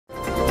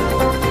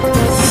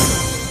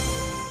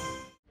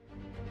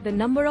The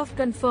number of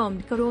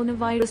confirmed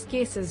coronavirus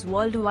cases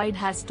worldwide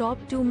has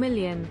topped 2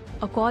 million,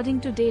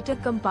 according to data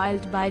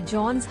compiled by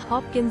Johns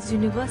Hopkins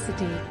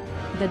University.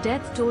 The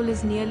death toll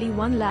is nearly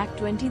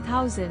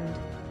 120,000.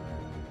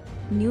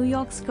 New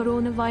York's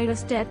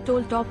coronavirus death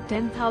toll topped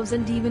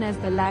 10,000 even as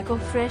the lack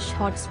of fresh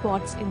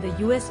hotspots in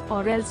the US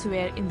or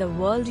elsewhere in the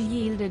world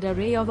yielded a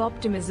ray of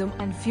optimism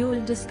and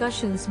fueled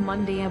discussions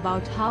Monday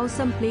about how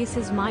some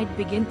places might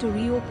begin to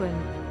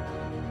reopen.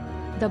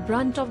 The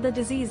brunt of the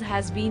disease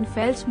has been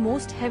felt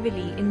most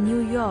heavily in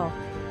New York,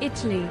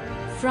 Italy,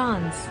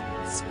 France,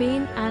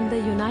 Spain and the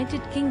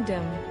United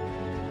Kingdom.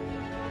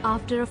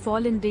 After a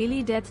fall in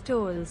daily death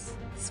tolls,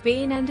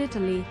 Spain and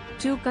Italy,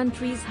 two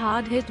countries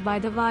hard hit by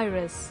the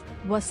virus,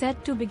 were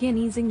set to begin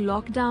easing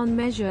lockdown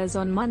measures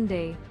on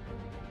Monday.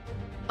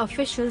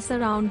 Officials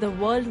around the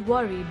world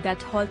worried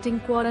that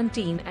halting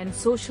quarantine and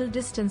social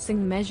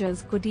distancing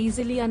measures could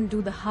easily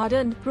undo the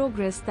hard-earned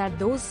progress that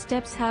those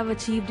steps have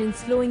achieved in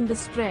slowing the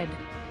spread.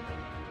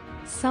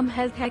 Some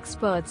health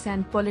experts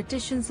and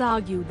politicians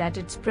argue that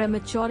it's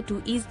premature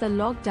to ease the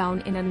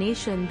lockdown in a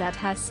nation that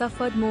has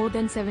suffered more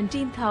than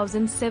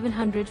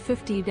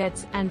 17,750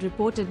 deaths and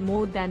reported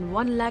more than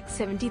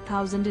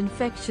 170,000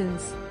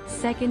 infections,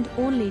 second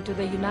only to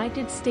the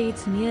United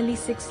States' nearly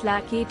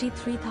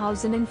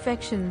 683,000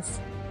 infections.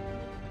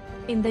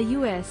 In the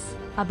US,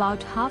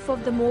 about half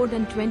of the more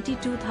than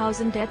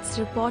 22,000 deaths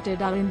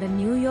reported are in the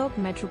New York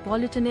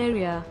metropolitan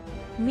area.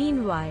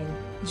 Meanwhile,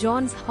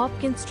 Johns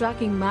Hopkins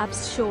tracking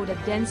maps showed a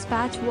dense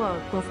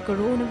patchwork of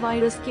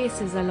coronavirus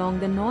cases along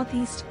the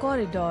Northeast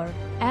Corridor,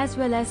 as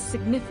well as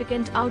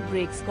significant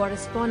outbreaks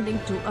corresponding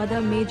to other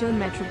major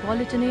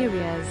metropolitan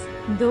areas,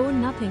 though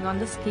nothing on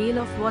the scale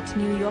of what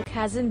New York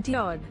has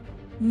endured.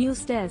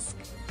 News Desk.